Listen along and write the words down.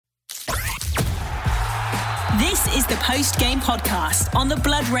This is the post-game podcast on the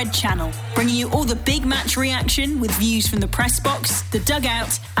Blood Red channel, bringing you all the big match reaction with views from the press box, the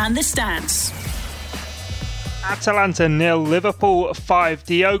dugout and the stands. Atalanta 0, Liverpool 5.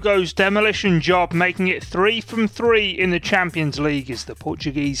 Diogo's demolition job making it 3 from 3 in the Champions League as the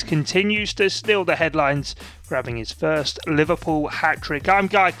Portuguese continues to steal the headlines, grabbing his first Liverpool hat-trick. I'm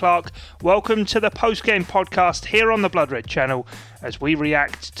Guy Clark. Welcome to the post-game podcast here on the Blood Red channel as we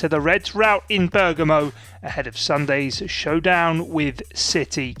react to the Reds' rout in Bergamo ahead of Sunday's showdown with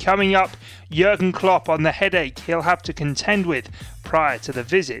City. Coming up, Jurgen Klopp on the headache he'll have to contend with prior to the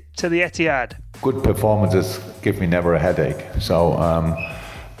visit to the Etihad. Good performances give me never a headache. So,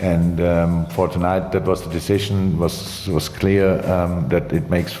 for tonight, that was the decision. Was clear that it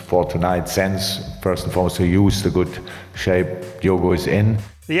makes for tonight sense. First and foremost, to use the good shape Diogo is in.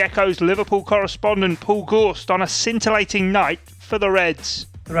 The Echo's Liverpool correspondent Paul Gorst on a scintillating night for the Reds.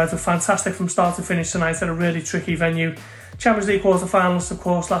 The Reds were fantastic from start to finish tonight at a really tricky venue. Champions League quarter-finalists, of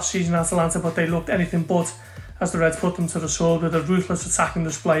course, last season at Atalanta, but they looked anything but as the Reds put them to the sword with a ruthless attacking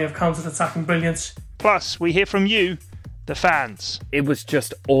display of counter-attacking brilliance. Plus, we hear from you, the fans. It was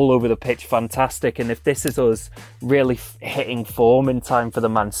just all over the pitch, fantastic, and if this is us really hitting form in time for the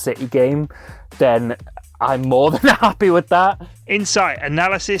Man City game, then I'm more than happy with that. Insight,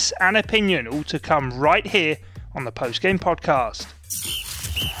 analysis and opinion all to come right here on the post-game podcast.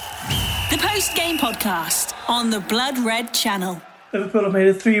 The post-game podcast on the Blood Red channel. Liverpool have made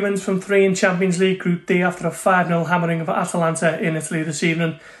it 3 wins from 3 in Champions League Group D after a 5-0 hammering of Atalanta in Italy this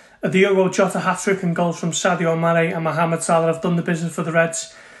evening. A Diogo Jota hat-trick and goals from Sadio Mane and Mohamed Salah have done the business for the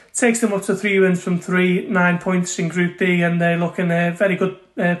Reds. Takes them up to 3 wins from 3, 9 points in Group D, and they look in a very good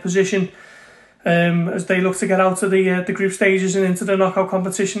position as they look to get out of the group stages and into the knockout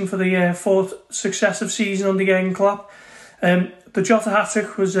competition for the fourth successive season under Jurgen Klopp. The Jota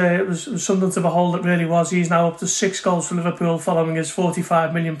hat-trick was something to behold, it really was. He's now up to 6 goals for Liverpool following his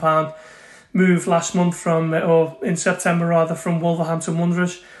 £45 million move last month in September from Wolverhampton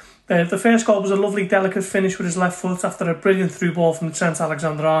Wanderers. The first goal was a lovely delicate finish with his left foot after a brilliant through ball from Trent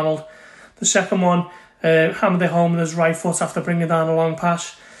Alexander-Arnold. The second one hammered it home with his right foot after bringing down a long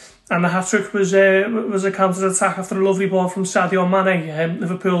pass. And the hat-trick was a counter-attack after a lovely ball from Sadio Mane.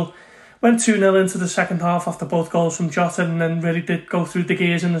 Liverpool went 2-0 into the second half after both goals from Jota, and then really did go through the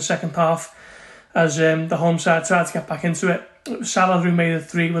gears in the second half as the home side tried to get back into it. It was Salah who made it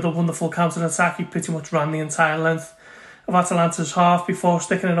 3 with a wonderful counter-attack. He pretty much ran the entire length of Atalanta's half before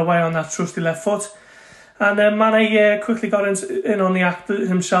sticking it away on that trusty left foot. And then Mane quickly got in on the act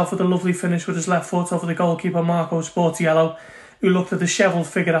himself with a lovely finish with his left foot over the goalkeeper Marco Sportiello, who looked a dishevelled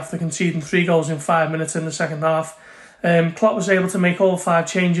figure after conceding 3 goals in 5 minutes in the second half. Klopp was able to make all 5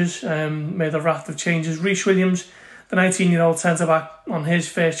 changes, made a raft of changes. Rhys Williams, the 19-year-old centre-back, on his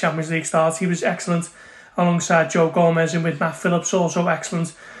first Champions League start, he was excellent alongside Joe Gomez, and with Nat Phillips also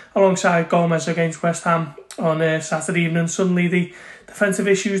excellent alongside Gomez against West Ham on Saturday evening. Suddenly the defensive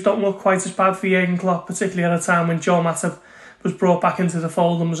issues don't look quite as bad for Jurgen Klopp, particularly at a time when Joe Matip was brought back into the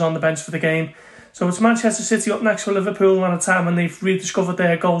fold and was on the bench for the game. So it's Manchester City up next for Liverpool at a time when they've rediscovered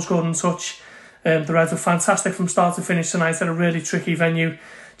their goal-scoring touch. The Reds were fantastic from start to finish tonight at a really tricky venue.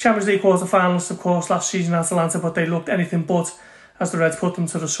 Champions League quarter-finalists, of course, last season at Atalanta, but they looked anything but as the Reds put them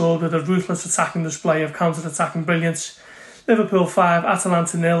to the sword with a ruthless attacking display of counter-attacking brilliance. Liverpool 5,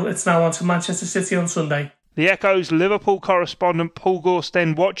 Atalanta 0. It's now on to Manchester City on Sunday. The Echo's Liverpool correspondent Paul Gorst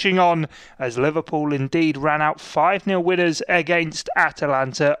then watching on as Liverpool indeed ran out 5-0 winners against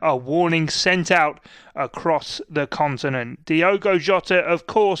Atalanta, a warning sent out across the continent. Diogo Jota, of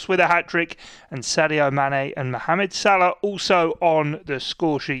course, with a hat-trick, and Sadio Mane and Mohamed Salah also on the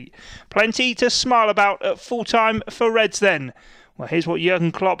score sheet. Plenty to smile about at full-time for Reds then. Well, here's what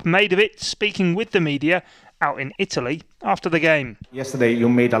Jurgen Klopp made of it, speaking with the media out in Italy after the game. Yesterday you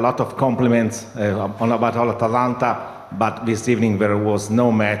made a lot of compliments about Atalanta, but this evening there was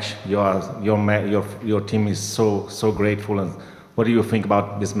no match. Your team is so grateful. And what do you think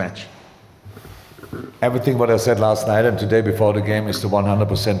about this match? Everything what I said last night and today before the game is the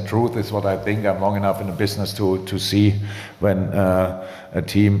 100% truth. Is what I think. I'm long enough in the business to see when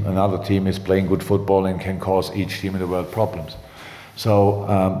another team is playing good football and can cause each team in the world problems. So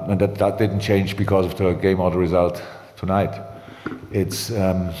and that didn't change because of the game or the result tonight. It's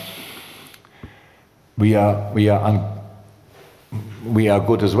we are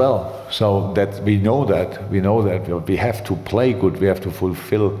good as well. So that we know that we have to play good. We have to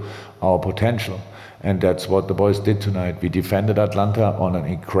fulfill our potential, and that's what the boys did tonight. We defended Atlanta on an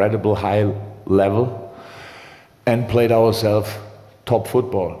incredible high level and played ourselves top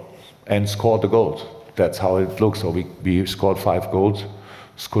football and scored the goals. That's how it looks. So we scored 5 goals.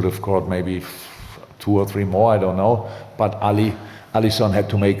 Could have scored maybe 2 or 3 more, I don't know. But Alisson had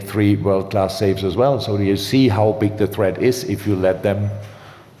to make 3 world-class saves as well. So you see how big the threat is if you let them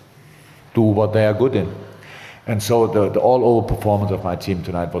do what they are good in. And so the all-over performance of my team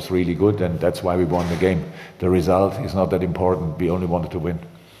tonight was really good, and that's why we won the game. The result is not that important. We only wanted to win.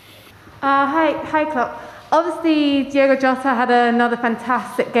 Hi, Klopp. Obviously, Diogo Jota had another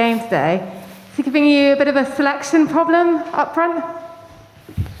fantastic game today. Is he giving you a bit of a selection problem up front?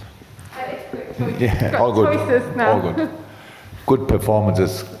 Yeah, all good. All good. Good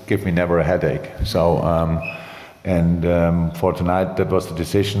performances give me never a headache. So, for tonight, that was the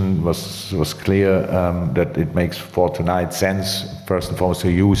decision. Was clear that it makes for tonight sense. First and foremost, to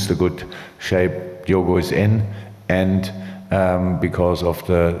use the good shape Diogo is in, and because of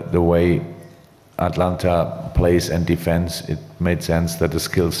the way Atalanta plays and defends, it made sense that the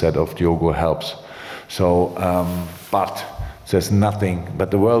skill set of Diogo helps. So, but there's nothing.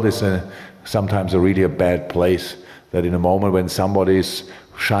 But the world is sometimes really a bad place. That in a moment when somebody's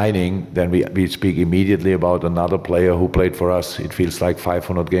shining, then we speak immediately about another player who played for us. It feels like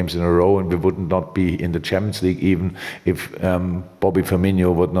 500 games in a row, and we would not be in the Champions League even if Bobby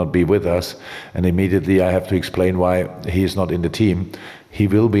Firmino would not be with us. And immediately I have to explain why he is not in the team. He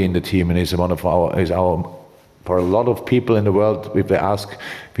will be in the team, and is our. For a lot of people in the world, if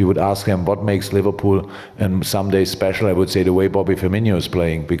we would ask them what makes Liverpool some days special, I would say the way Bobby Firmino is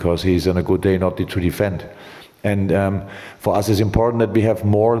playing, because he's on a good day not to defend. And for us, it's important that we have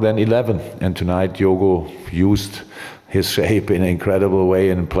more than 11. And tonight, Diogo used his shape in an incredible way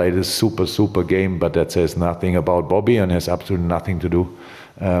and played a super game. But that says nothing about Bobby and has absolutely nothing to do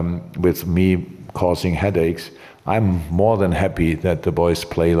with me causing headaches. I'm more than happy that the boys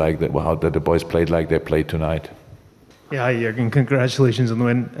play like that. That the boys played like they played tonight. Yeah, hi Jürgen, congratulations on the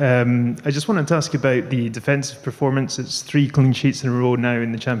win. I just wanted to ask about the defensive performance. It's 3 clean sheets in a row now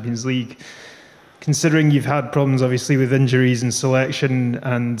in the Champions League. Considering you've had problems, obviously, with injuries and selection,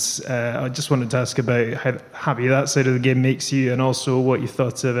 and I just wanted to ask about how happy that side of the game makes you, and also what you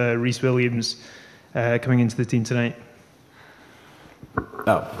thought of Rhys Williams coming into the team tonight.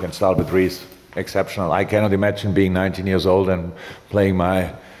 No, we can start with Rhys. Exceptional. I cannot imagine being 19 years old and playing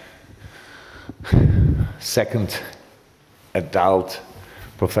my second adult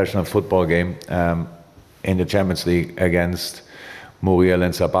professional football game in the Champions League against Muriel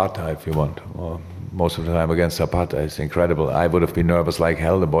and Zapata, if you want, or most of the time against Zapata. It's incredible. I would have been nervous like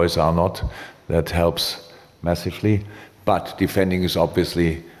hell. The boys are not. That helps massively. But defending is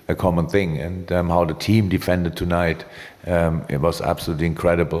obviously a common thing. And how the team defended tonight, it was absolutely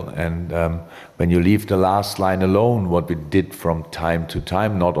incredible. And when you leave the last line alone, what we did from time to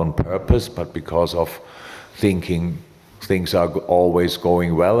time, not on purpose, but because of thinking things are always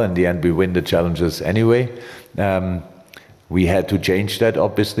going well, in the end we win the challenges anyway. We had to change that,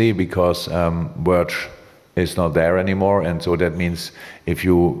 obviously, because Wirtz is not there anymore, and so that means if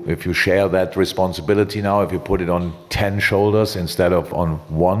you share that responsibility now, if you put it on 10 shoulders instead of on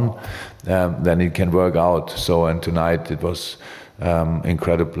 1, then it can work out. So, and tonight it was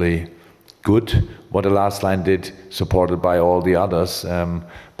incredibly good what the last line did, supported by all the others.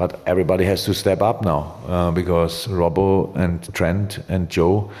 But everybody has to step up now because Robbo and Trent and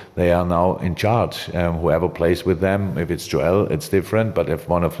Joe, they are now in charge. Whoever plays with them, if it's Joel, it's different. But if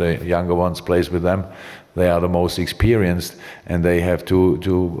one of the younger ones plays with them, they are the most experienced, and they have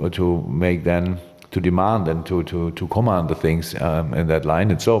to make them to demand and to command the things in that line.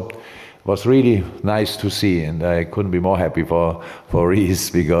 And so it was really nice to see, and I couldn't be more happy for Rhys,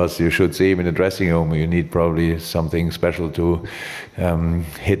 because you should see him in the dressing room. You need probably something special to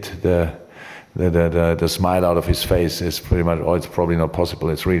hit the smile out of his face. It's pretty much, it's probably not possible.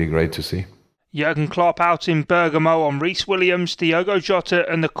 It's really great to see. Jurgen Klopp out in Bergamo on Rhys Williams, Diogo Jota,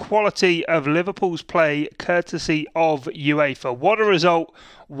 and the quality of Liverpool's play courtesy of UEFA. What a result,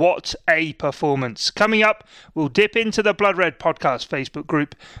 what a performance. Coming up, we'll dip into the Blood Red Podcast Facebook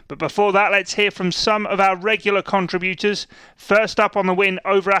group, but before that, let's hear from some of our regular contributors. First up on the win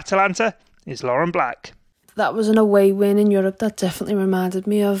over Atalanta is Lauren Black. That was an away win in Europe that definitely reminded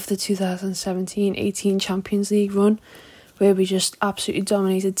me of the 2017-18 Champions League run, where we just absolutely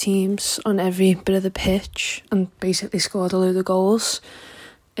dominated teams on every bit of the pitch and basically scored a load of goals.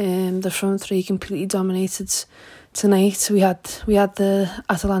 The front three completely dominated tonight. We had the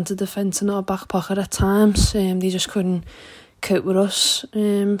Atalanta defence in our back pocket at times. They just couldn't cope with us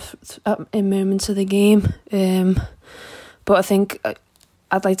in moments of the game. But I think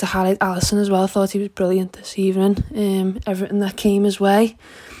I'd like to highlight Alisson as well. I thought he was brilliant this evening. Everything that came his way,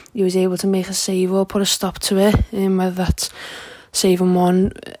 he was able to make a save or put a stop to it, whether that's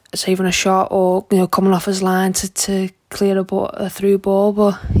saving a shot, or coming off his line to clear a through ball.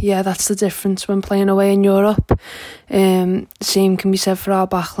 But yeah, that's the difference when playing away in Europe. Same can be said for our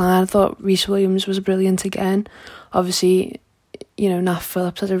back line. I thought Rhys Williams was brilliant again. Obviously, Nat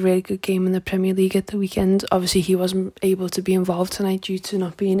Phillips had a really good game in the Premier League at the weekend. Obviously, he wasn't able to be involved tonight due to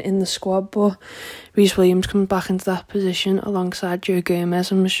not being in the squad, but Rhys Williams coming back into that position alongside Joe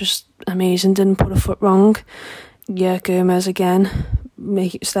Gomez and was just amazing, didn't put a foot wrong. Yeah, Gomez again,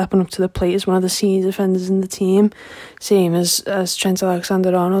 stepping up to the plate as one of the senior defenders in the team, same as Trent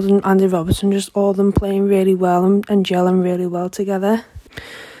Alexander-Arnold and Andy Robertson, just all of them playing really well and gelling really well together.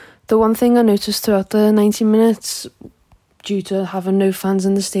 The one thing I noticed throughout the 90 minutes, due to having no fans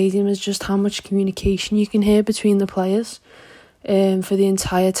in the stadium, is just how much communication you can hear between the players. For the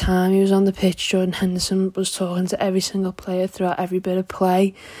entire time he was on the pitch, Jordan Henderson was talking to every single player throughout every bit of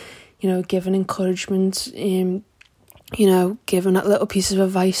play, giving encouragement, giving that little piece of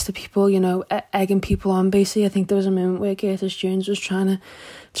advice to people, egging people on basically. I think there was a moment where Curtis Jones was trying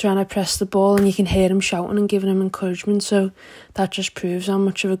to press the ball, and you can hear him shouting and giving him encouragement, so that just proves how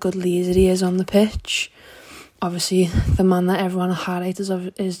much of a good leader he is on the pitch. Obviously, the man that everyone highlights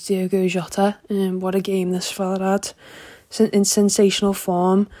is Diogo Jota. What a game this fella had. In sensational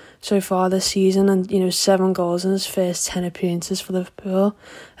form so far this season, and 7 goals in his first 10 appearances for Liverpool.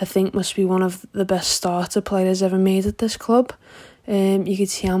 I think must be one of the best starter players ever made at this club. You could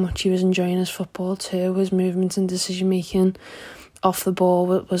see how much he was enjoying his football too. His movement and decision making off the ball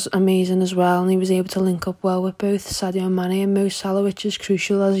was amazing as well, and he was able to link up well with both Sadio Mane and Mo Salah, which is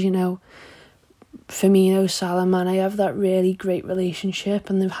crucial, as Firmino, Salah, Mane have that really great relationship,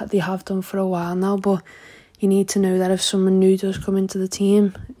 and they have done for a while now. But you need to know that if someone new does come into the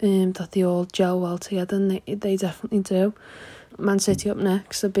team, that they all gel well together, and they definitely do. Man City up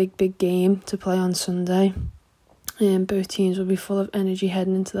next, a big game to play on Sunday. Both teams will be full of energy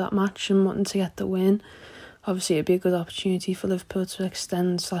heading into that match and wanting to get the win. Obviously, it'd be a good opportunity for Liverpool to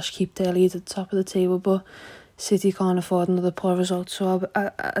extend / keep their lead at the top of the table, but City can't afford another poor result, so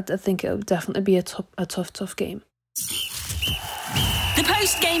I think it'll definitely be a tough game. The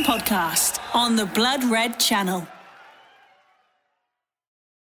post-game podcast on the Blood Red channel.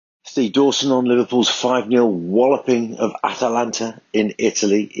 Steve Dawson on Liverpool's 5-0 walloping of Atalanta in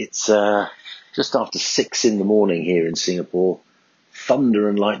Italy. It's just after 6 in the morning here in Singapore. Thunder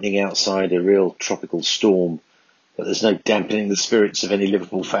and lightning outside, a real tropical storm. But there's no dampening the spirits of any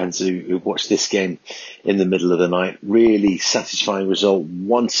Liverpool fans who watched this game in the middle of the night. Really satisfying result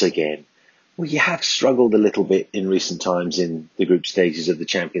once again. Well, you have struggled a little bit in recent times in the group stages of the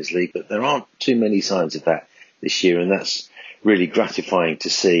Champions League, but there aren't too many signs of that this year, and that's really gratifying to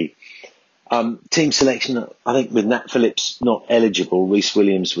see. Team selection, I think with Nat Phillips not eligible, Rhys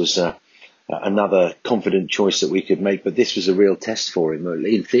Williams was another confident choice that we could make, but this was a real test for him,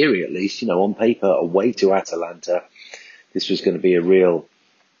 in theory at least. On paper, away to Atalanta, this was going to be a real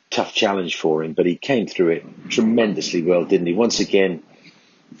tough challenge for him, but he came through it tremendously well, didn't he? Once again,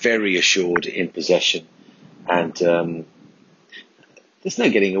 very assured in possession, and there's no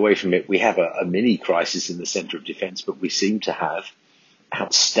getting away from it. We have a mini crisis in the centre of defence, but we seem to have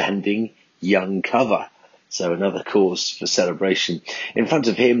outstanding young cover, so another cause for celebration. In front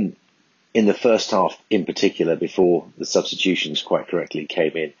of him, in the first half in particular, before the substitutions quite correctly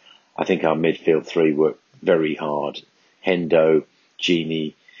came in, I think our midfield three worked very hard. Hendo,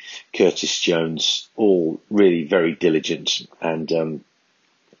 Gini, Curtis Jones, all really very diligent and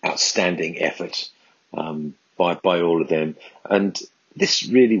outstanding effort by all of them. And this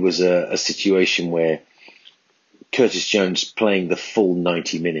really was a situation where Curtis Jones playing the full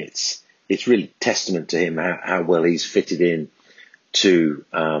 90 minutes, it's really testament to him how well he's fitted in to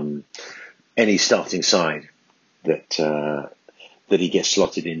any starting side that he gets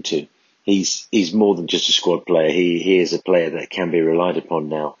slotted into. He's more than just a squad player. He is a player that can be relied upon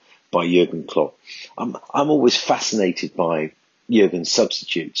now by Jurgen Klopp. I'm always fascinated by Jurgen's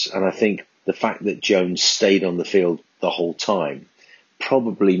substitutes, and I think the fact that Jones stayed on the field the whole time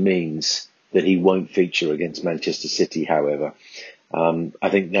probably means that he won't feature against Manchester City, however. I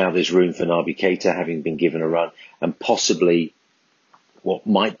think now there's room for Naby Keita having been given a run, and possibly what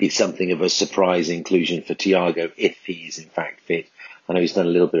might be something of a surprise inclusion for Thiago if he is in fact fit. I know he's done a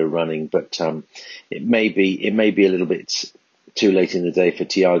little bit of running, but it may be a little bit too late in the day for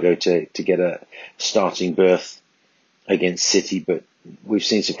Thiago to get a starting berth against City, but we've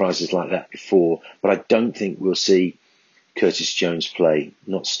seen surprises like that before. But I don't think we'll see Curtis Jones play,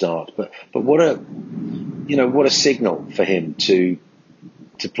 not start. But what a signal for him to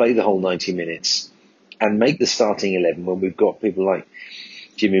play the whole 90 minutes and make the starting 11 when we've got people like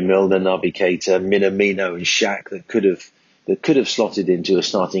Jimmy Milner, Naby Keita, Minamino and Shaq that could have that could have slotted into a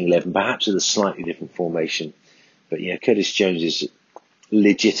starting 11, perhaps with a slightly different formation. But yeah, Curtis Jones is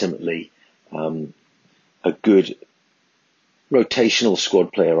legitimately a good rotational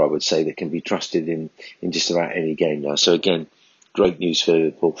squad player, I would say, that can be trusted in just about any game now. So again, great news for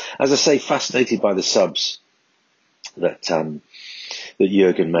Liverpool. As I say, fascinated by the subs that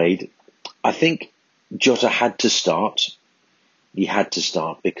Jurgen made. I think Jota had to start. He had to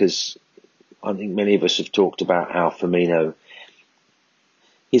start because I think many of us have talked about how Firmino,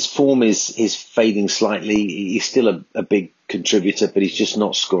 his form is fading slightly. He's still a big contributor, but he's just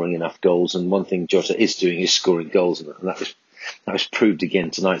not scoring enough goals. And one thing Jota is doing is scoring goals, and that was proved again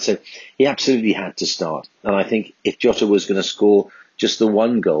tonight. So he absolutely had to start. And I think if Jota was going to score just the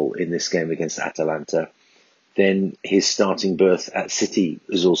one goal in this game against Atalanta, then his starting berth at City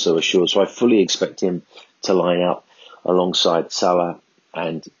is also assured. So I fully expect him to line up alongside Salah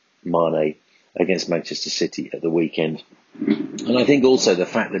and Mane against Manchester City at the weekend. And I think also the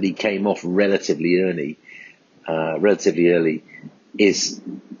fact that he came off relatively early is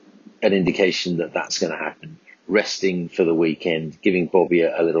an indication that that's going to happen. Resting for the weekend, giving Bobby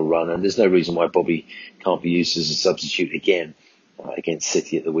a little run, and there's no reason why Bobby can't be used as a substitute again against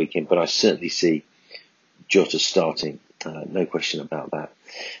City at the weekend. But I certainly see Jota starting, no question about that.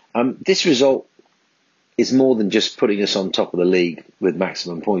 This result is more than just putting us on top of the league with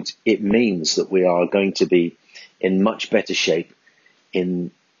maximum points. It means that we are going to be in much better shape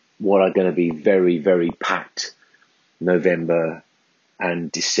in what are going to be very, very packed November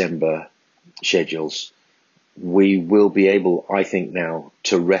and December schedules. We will be able, I think now,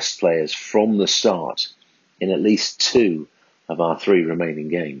 to rest players from the start in at least 2 of our 3 remaining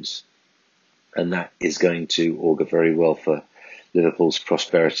games. And that is going to augur very well for Liverpool's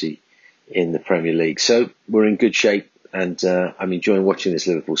prosperity in the Premier League. So we're in good shape, and I'm enjoying watching this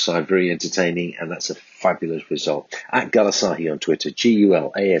Liverpool side. Very entertaining, and that's a fabulous result. At Gulasahi on Twitter,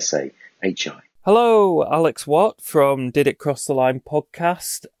 Gulasahi. Hello, Alex Watt from Did It Cross the Line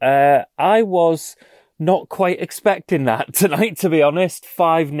podcast. I was not quite expecting that tonight, to be honest.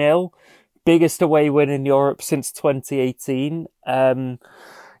 5-0, biggest away win in Europe since 2018.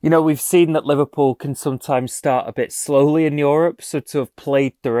 We've seen that Liverpool can sometimes start a bit slowly in Europe, so to have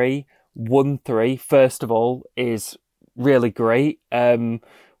played 3, won 3, first of all, is really great.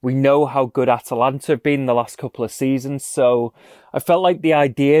 We know how good Atalanta have been the last couple of seasons, so I felt like the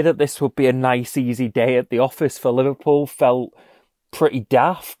idea that this would be a nice, easy day at the office for Liverpool felt pretty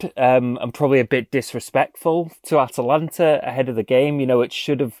daft and probably a bit disrespectful to Atalanta ahead of the game. It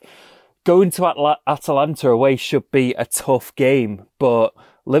should have... Going to Atalanta away should be a tough game, but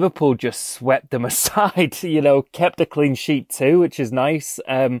Liverpool just swept them aside, kept a clean sheet too, which is nice.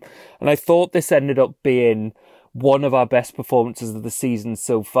 And I thought this ended up being one of our best performances of the season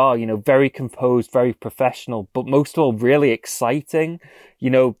so far. Very composed, very professional, but most of all, really exciting.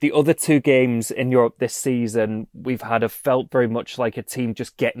 The other 2 games in Europe this season we've had have felt very much like a team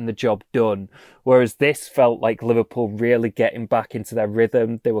just getting the job done. Whereas this felt like Liverpool really getting back into their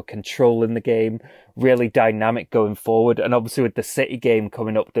rhythm. They were controlling the game, really dynamic going forward. And obviously with the City game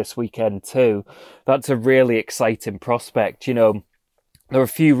coming up this weekend too, that's a really exciting prospect. There were a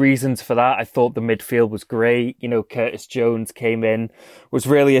few reasons for that. I thought the midfield was great. Curtis Jones came in, was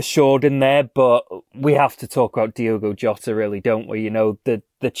really assured in there, but we have to talk about Diogo Jota, really, don't we?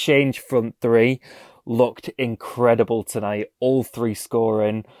 The change front 3 looked incredible tonight. All 3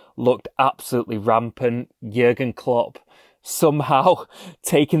 scoring, looked absolutely rampant. Jurgen Klopp somehow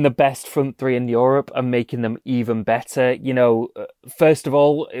taking the best front 3 in Europe and making them even better. First of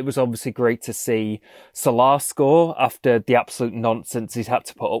all, it was obviously great to see Salah score after the absolute nonsense he's had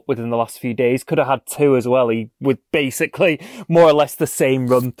to put up with in the last few days. Could have had 2 as well. He with basically more or less the same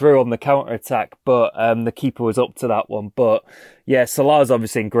run through on the counter-attack, but the keeper was up to that one. But yeah, Salah's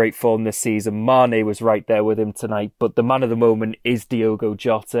obviously in great form this season. Mane was right there with him tonight, but the man of the moment is Diogo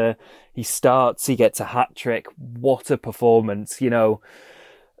Jota. He starts, he gets a hat-trick. What a performance,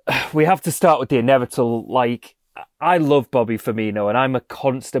 We have to start with the inevitable. I love Bobby Firmino, and I'm a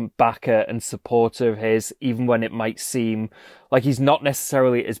constant backer and supporter of his, even when it might seem like he's not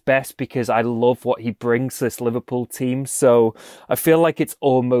necessarily at his best, because I love what he brings to this Liverpool team. So I feel like it's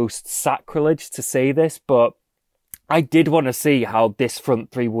almost sacrilege to say this, but I did want to see how this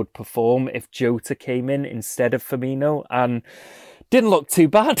front 3 would perform if Jota came in instead of Firmino, and didn't look too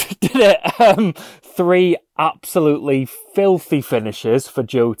bad, did it? 3 absolutely filthy finishes for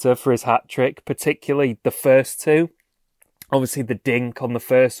Jota for his hat-trick, particularly the first 2. Obviously the dink on the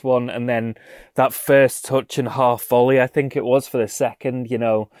first one, and then that first touch and half volley, I think it was, for the second.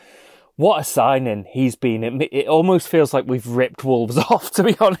 what a signing he's been. It almost feels like we've ripped Wolves off, to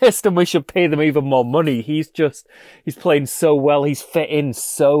be honest, and we should pay them even more money. He's playing so well. He's fit in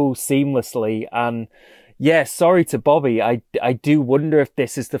so seamlessly. And yeah, sorry to Bobby. I do wonder if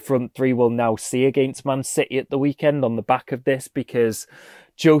this is the front three we'll now see against Man City at the weekend on the back of this, because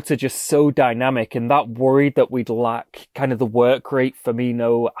Jota just so dynamic, and that worried that we'd lack kind of the work rate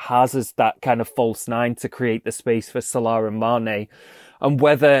Firmino has as that kind of false nine to create the space for Salah and Mane. And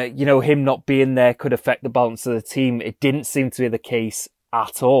whether, him not being there could affect the balance of the team, it didn't seem to be the case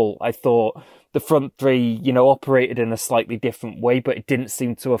at all. I thought the front three, operated in a slightly different way, but it didn't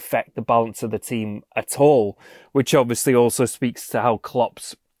seem to affect the balance of the team at all, which obviously also speaks to how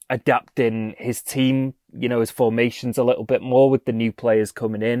Klopp's adapting his team, his formations a little bit more with the new players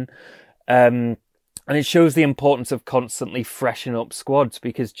coming in. And it shows the importance of constantly freshening up squads,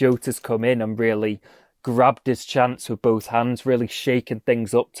 because Jota's come in and really grabbed his chance with both hands, really shaking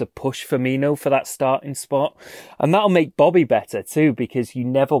things up to push Firmino for that starting spot. And that'll make Bobby better too, because you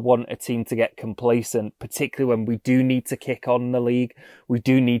never want a team to get complacent, particularly when we do need to kick on in the league. We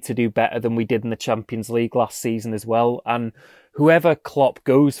do need to do better than we did in the Champions League last season as well. And whoever Klopp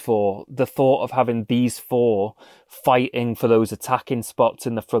goes for, the thought of having these four fighting for those attacking spots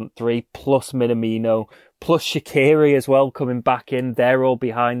in the front three, plus Minamino, plus Shaqiri as well coming back in, they're all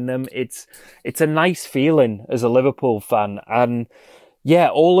behind them. It's a nice feeling as a Liverpool fan. And yeah,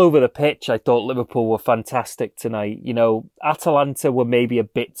 all over the pitch, I thought Liverpool were fantastic tonight. Atalanta were maybe a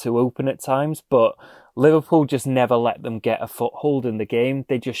bit too open at times, but Liverpool just never let them get a foothold in the game.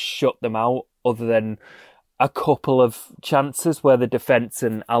 They just shut them out, other than a couple of chances where the defence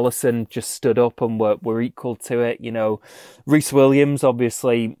and Alisson just stood up and were equal to it. Reece Williams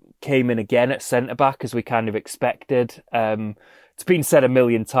obviously came in again at centre-back, as we kind of expected. It's been said a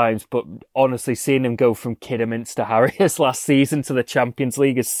million times, but honestly, seeing him go from Kidderminster Harriers last season to the Champions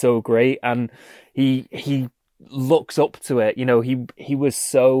League is so great. And he looks up to it. He was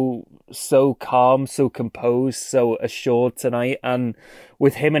so calm, so composed, so assured tonight. And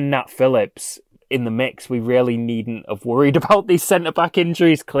with him and Nat Phillips in the mix, we really needn't have worried about these centre-back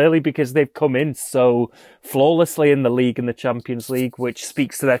injuries, clearly, because they've come in so flawlessly in the league and the Champions League, which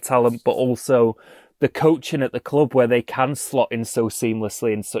speaks to their talent, but also the coaching at the club, where they can slot in so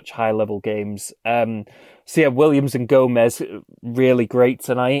seamlessly in such high-level games. So yeah, Williams and Gomez, really great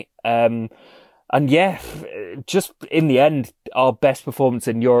tonight. And yeah, just in the end, our best performance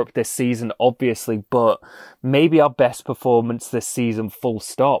in Europe this season, obviously, but maybe our best performance this season, full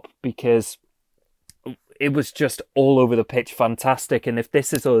stop, because it was just all over the pitch fantastic. And if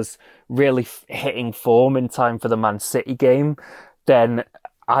this is us really hitting form in time for the Man City game, then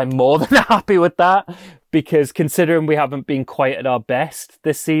I'm more than happy with that, because considering we haven't been quite at our best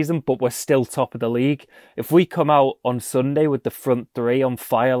this season, but we're still top of the league, if we come out on Sunday with the front three on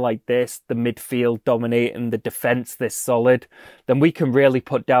fire like this, the midfield dominating, the defence this solid, then we can really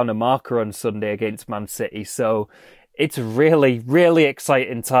put down a marker on Sunday against Man City. So it's really, really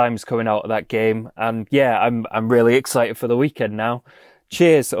exciting times coming out of that game. And yeah, I'm really excited for the weekend now.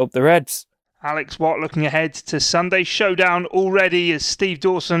 Cheers, up the Reds. Alex Watt looking ahead to Sunday's showdown already, as Steve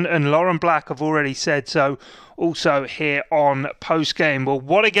Dawson and Lauren Black have already said so, also here on Post Game. Well,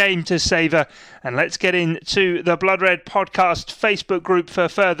 what a game to savour. And let's get into the Blood Red podcast Facebook group for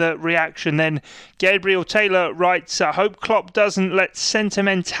further reaction then. Gabriel Taylor writes, I hope Klopp doesn't let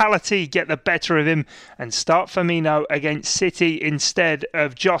sentimentality get the better of him and start Firmino against City instead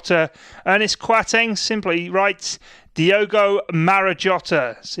of Jota. Ernest Quateng simply writes, Diogo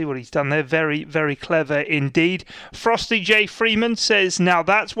Marajota. See what he's done there. Very, very clever indeed. Frosty J. Freeman says, now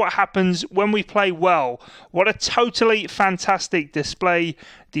that's what happens when we play well. What a totally fantastic display.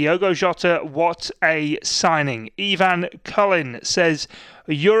 Diogo Jota, what a signing. Ivan Cullen says,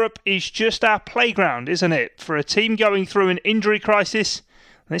 Europe is just our playground, isn't it? For a team going through an injury crisis,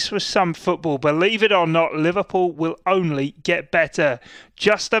 this was some football. Believe it or not, Liverpool will only get better.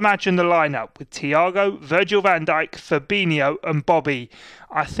 Just imagine the lineup with Thiago, Virgil van Dijk, Fabinho and Bobby.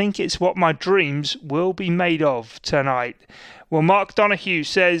 I think it's what my dreams will be made of tonight. Well, Mark Donoghue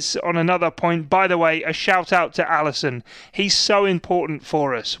says on another point, by the way, a shout out to Alisson. He's so important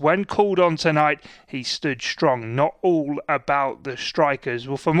for us. When called on tonight, he stood strong. Not all about the strikers.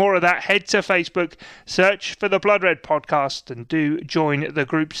 Well, for more of that, head to Facebook, search for the Blood Red podcast and do join the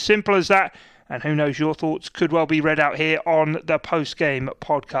group. Simple as that. And who knows, your thoughts could well be read out here on the post-game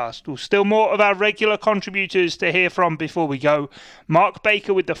podcast. Well, still more of our regular contributors to hear from before we go. Mark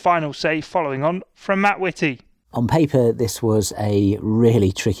Baker with the final say, following on from Matt Whitty. On paper, this was a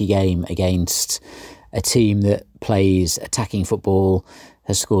really tricky game against a team that plays attacking football,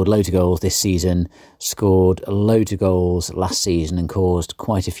 has scored loads of goals this season, scored loads of goals last season and caused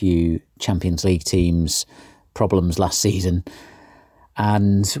quite a few Champions League teams problems last season.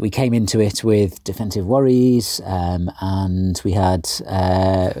 And we came into it with defensive worries, and we had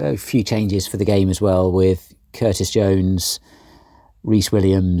a few changes for the game as well, with Curtis Jones, Rhys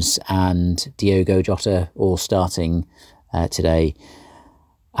Williams and Diogo Jota all starting today.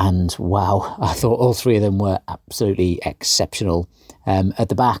 And wow, I thought all three of them were absolutely exceptional. At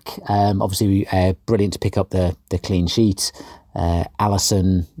the back, obviously brilliant to pick up the clean sheet.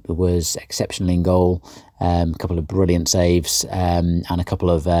 Alisson was exceptional in goal. A couple of brilliant saves and a couple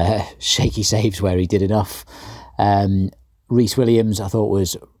of shaky saves where he did enough. Rhys Williams, I thought,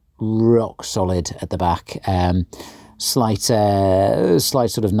 was rock solid at the back. Slight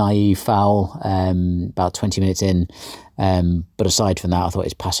sort of naive foul about 20 minutes in. But aside from that, I thought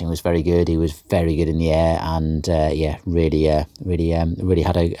his passing was very good. He was very good in the air, and really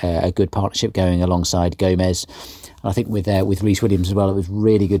had a good partnership going alongside Gomez. And I think with Rhys Williams as well, it was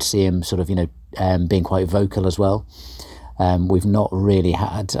really good to see him sort of being quite vocal as well. We've not really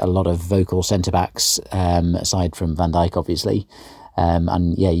had a lot of vocal centre backs aside from Van Dijk, obviously,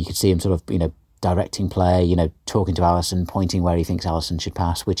 and you could see him sort of directing play, talking to Alisson, pointing where he thinks Alisson should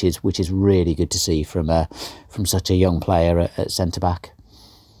pass, which is really good to see from such a young player at centre back.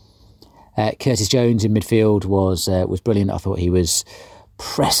 Curtis Jones in midfield was brilliant. I thought he was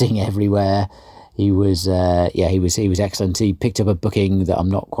pressing everywhere. He was excellent. He picked up a booking that I'm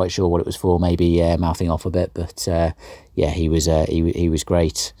not quite sure what it was for, maybe mouthing off a bit, but he was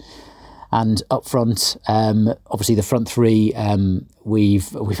great. And up front, obviously the front three,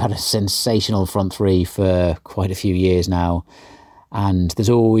 we've had a sensational front three for quite a few years now, and there's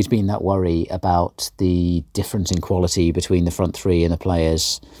always been that worry about the difference in quality between the front three and the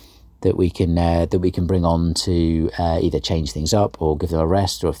players that we can bring on to either change things up or give them a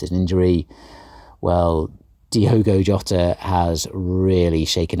rest, or if there's an injury. Well, Diogo Jota has really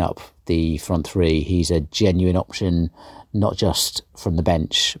shaken up the front three. He's a genuine option, not just from the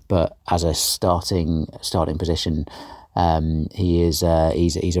bench, but as a starting position. He's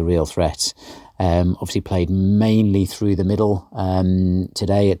a real threat. Obviously played mainly through the middle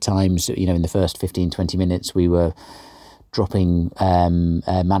today. At times, in the first 15-20 minutes, we were dropping.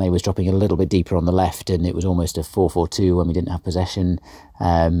 Mane was dropping a little bit deeper on the left, and it was almost a 4-4-2 when we didn't have possession.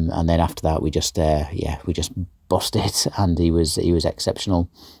 And then after that, we just bossed it, and he was exceptional.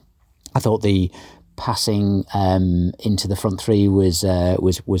 I thought the passing into the front three was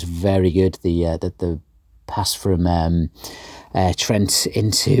very good. The pass from Trent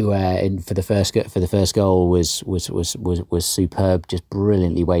into for the first goal was superb, just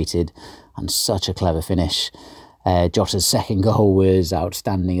brilliantly weighted, and such a clever finish. Jota's second goal was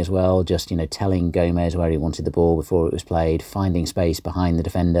outstanding as well, just telling Gomez where he wanted the ball before it was played, finding space behind the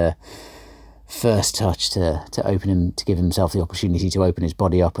defender. First touch to open him, to give himself the opportunity to open his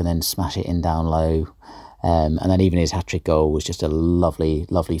body up and then smash it in down low. And then even his hat-trick goal was just a lovely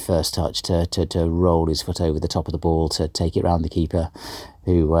first touch to roll his foot over the top of the ball to take it round the keeper,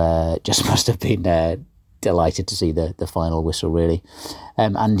 who just must have been delighted to see the final whistle, really.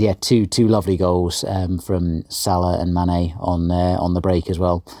 Two lovely goals from Salah and Mane on the break as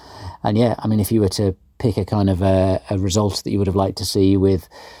well. And if you were to pick a kind of a result that you would have liked to see, with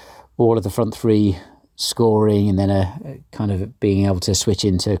all of the front three scoring and then a kind of being able to switch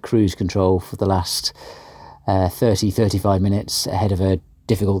into cruise control for the last 30-35 minutes ahead of a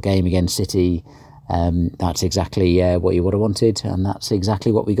difficult game against City, that's exactly what you would have wanted, and that's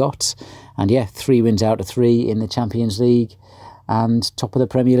exactly what we got. And 3 wins out of 3 in the Champions League and top of the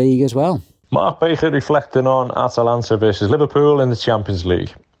Premier League as well. Mark Baker reflecting on Atalanta versus Liverpool in the Champions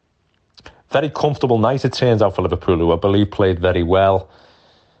League. Very comfortable night it turns out for Liverpool, who I believe played very well.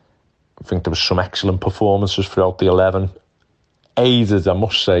 I think there was some excellent performances throughout the 11. Aided, I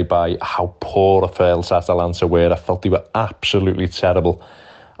must say, by how poor I felt Atalanta were. I felt they were absolutely terrible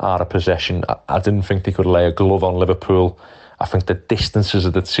out of possession. I didn't think they could lay a glove on Liverpool. I think the distances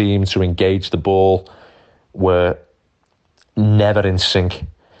of the team to engage the ball were never in sync,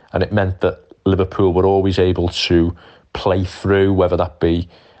 and it meant that Liverpool were always able to play through, whether that be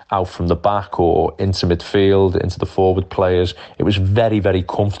out from the back or into midfield, into the forward players. It was very, very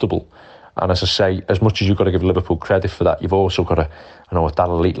comfortable. And as I say, as much as you've got to give Liverpool credit for that, you've also got to, at that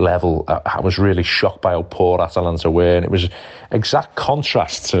elite level, I was really shocked by how poor Atalanta were. And it was exact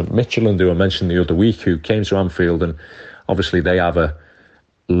contrast to Midtjylland, who I mentioned the other week, who came to Anfield, and obviously they have a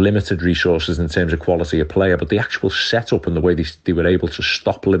limited resources in terms of quality of player, but the actual setup and the way they were able to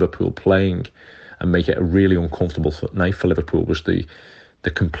stop Liverpool playing and make it a really uncomfortable night for Liverpool was the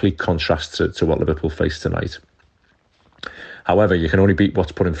complete contrast to what Liverpool faced tonight. However, you can only beat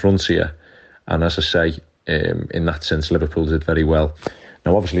what's put in front of you. And as I say, in that sense, Liverpool did very well.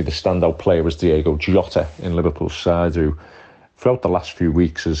 Now, obviously, the standout player was Diogo Jota in Liverpool's side, who throughout the last few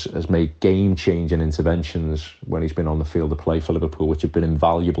weeks has made game-changing interventions when he's been on the field of play for Liverpool, which have been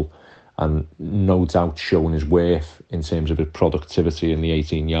invaluable and no doubt shown his worth in terms of his productivity in the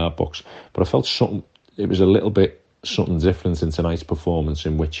 18-yard box. But I felt it was a little bit something different in tonight's performance,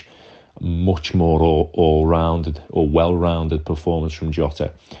 in which much more all-rounded or well-rounded performance from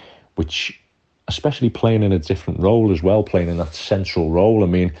Jota, which, especially playing in a different role as well, playing in that central role. I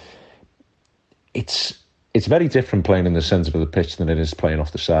mean, it's very different playing in the centre of the pitch than it is playing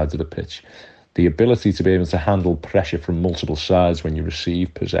off the sides of the pitch. The ability to be able to handle pressure from multiple sides when you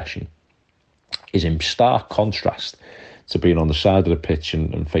receive possession is in stark contrast to being on the side of the pitch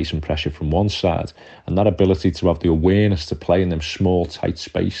and facing pressure from one side. And that ability to have the awareness to play in them small, tight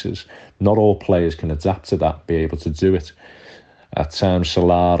spaces, not all players can adapt to that, be able to do it. At times,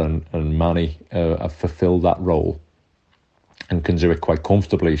 Salah and Mane have fulfilled that role and can do it quite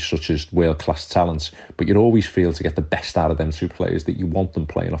comfortably, such as world-class talents. But you'd always feel to get the best out of them two players, that you want them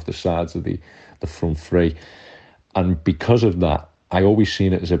playing off the sides of the front three. And because of that, I always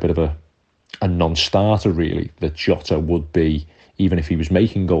seen it as a bit of a non-starter, really, that Jota would be, even if he was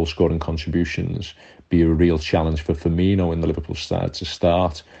making goal-scoring contributions, be a real challenge for Firmino in the Liverpool side to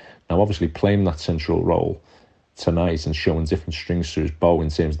start. Now, obviously, playing that central role tonight and showing different strings to his bow in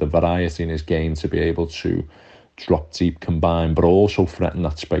terms of the variety in his game to be able to drop deep, combine, but also threaten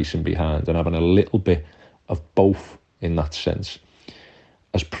that space in behind, and having a little bit of both in that sense,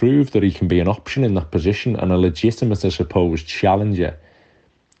 has proved that he can be an option in that position and a legitimate, I suppose, challenger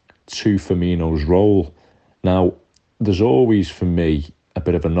to Firmino's role. Now, there's always, for me, a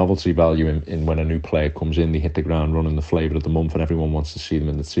bit of a novelty value in when a new player comes in, they hit the ground running, the flavour of the month, and everyone wants to see them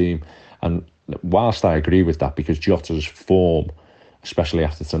in the team. And whilst I agree with that, because Jota's form, especially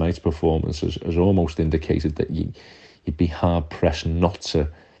after tonight's performance, has almost indicated that you'd be hard pressed not to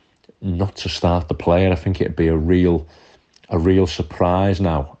start the player. I think it'd be a real surprise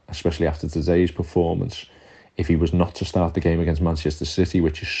now, especially after today's performance, if he was not to start the game against Manchester City,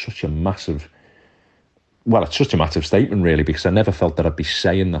 which is such a massive statement, really, because I never felt that I'd be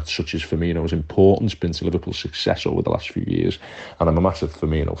saying that, such as Firmino's importance been to Liverpool's success over the last few years. And I'm a massive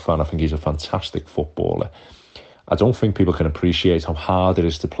Firmino fan. I think he's a fantastic footballer. I don't think people can appreciate how hard it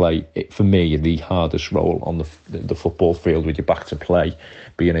is to play, for me, the hardest role on the football field with your back to play,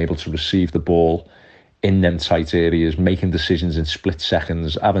 being able to receive the ball in them tight areas, making decisions in split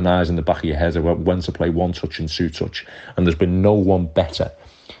seconds, having eyes in the back of your head about when to play one touch and two touch. And there's been no one better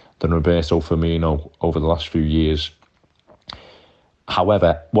than Roberto Firmino over the last few years.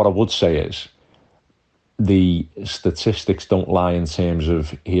 However, what I would say is the statistics don't lie in terms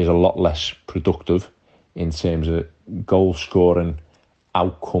of he is a lot less productive in terms of goal scoring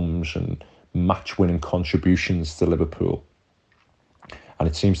outcomes and match winning contributions to Liverpool. And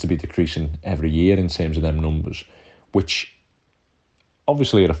it seems to be decreasing every year in terms of them numbers, which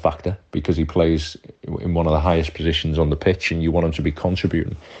obviously are a factor because he plays in one of the highest positions on the pitch and you want him to be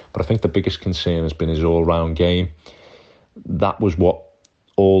contributing. But I think the biggest concern has been his all-round game. That was what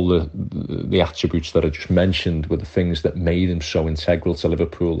all the attributes that I just mentioned were the things that made him so integral to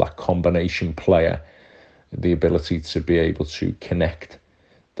Liverpool, that combination player, the ability to be able to connect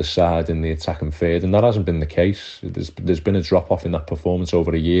the side in the attacking third, and that hasn't been the case. There's been a drop-off in that performance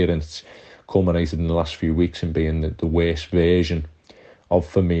over a year, and it's culminated in the last few weeks in being the worst version of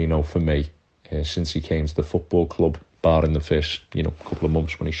Firmino for me since he came to the football club, barring the first couple of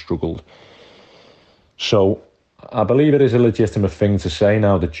months when he struggled. So I believe it is a legitimate thing to say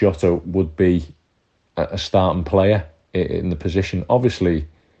now that Jota would be a starting player in the position. Obviously,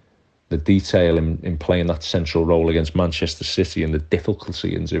 the detail in playing that central role against Manchester City and the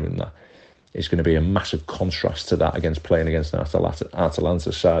difficulty in doing that is going to be a massive contrast to that against playing against an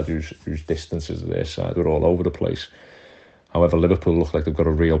Atalanta side whose distances of their side were all over the place. However, Liverpool look like they've got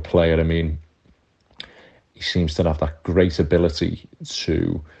a real player. I mean, he seems to have that great ability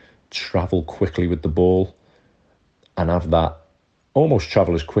to travel quickly with the ball and have that almost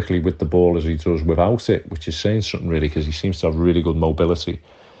travel as quickly with the ball as he does without it, which is saying something really, because he seems to have really good mobility.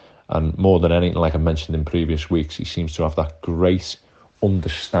 And more than anything, like I mentioned in previous weeks, he seems to have that great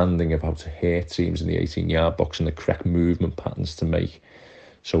understanding of how to hit teams in the 18-yard box and the correct movement patterns to make.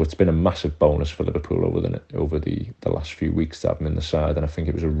 So it's been a massive bonus for Liverpool over the last few weeks to have him in the side, and I think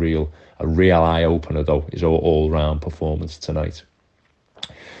it was a real eye-opener, though, his all-round performance tonight.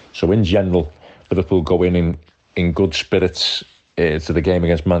 So in general, Liverpool go in good spirits to the game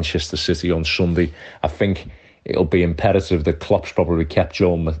against Manchester City on Sunday. I think it'll be imperative that Klopp's probably kept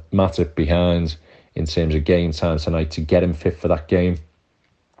Joel Matip behind in terms of game time tonight to get him fit for that game.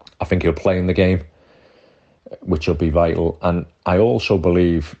 I think he'll play in the game, which will be vital. And I also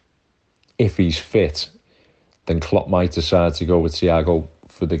believe if he's fit, then Klopp might decide to go with Thiago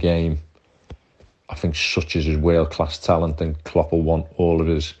for the game. I think such is his world-class talent, and Klopp will want all of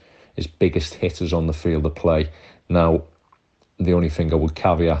his biggest hitters on the field to play. Now, the only thing I would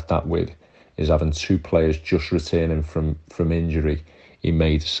caveat that with is having two players just returning from injury. He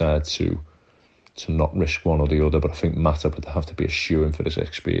may decide to not risk one or the other, but I think Matip would have to be a shoo-in for this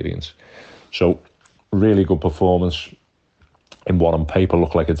experience. So, really good performance in what on paper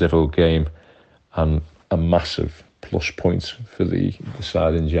looked like a difficult game, and a massive plus point for the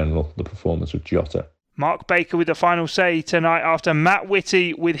side in general, the performance of Jota. Mark Baker with the final say tonight after Matt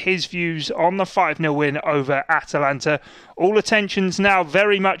Whitty with his views on the 5-0 win over Atalanta. All attentions now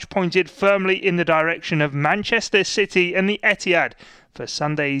very much pointed firmly in the direction of Manchester City and the Etihad for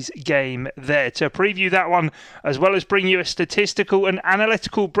Sunday's game there. To preview that one, as well as bring you a statistical and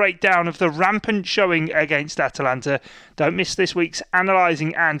analytical breakdown of the rampant showing against Atalanta, don't miss this week's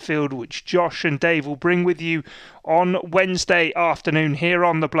Analysing Anfield, which Josh and Dave will bring with you on Wednesday afternoon here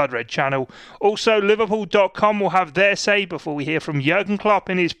on the Blood Red channel. Also, Liverpool.com will have their say before we hear from Jurgen Klopp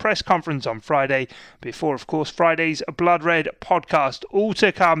in his press conference on Friday, before, of course, Friday's Blood Red podcast, all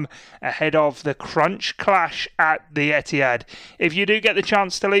to come ahead of the crunch clash at the Etihad. If you do get the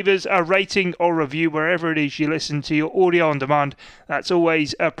chance to leave us a rating or review wherever it is you listen to your audio on demand, that's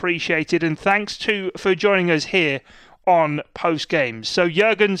always appreciated. And thanks for joining us here on Post Games. So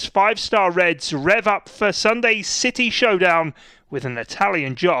Jurgen's 5-star Reds rev up for Sunday's City showdown with an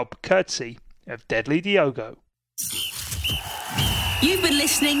Italian job courtesy of Deadly Diogo. You've been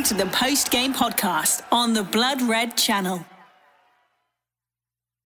listening to the Post Game podcast on the Blood Red channel.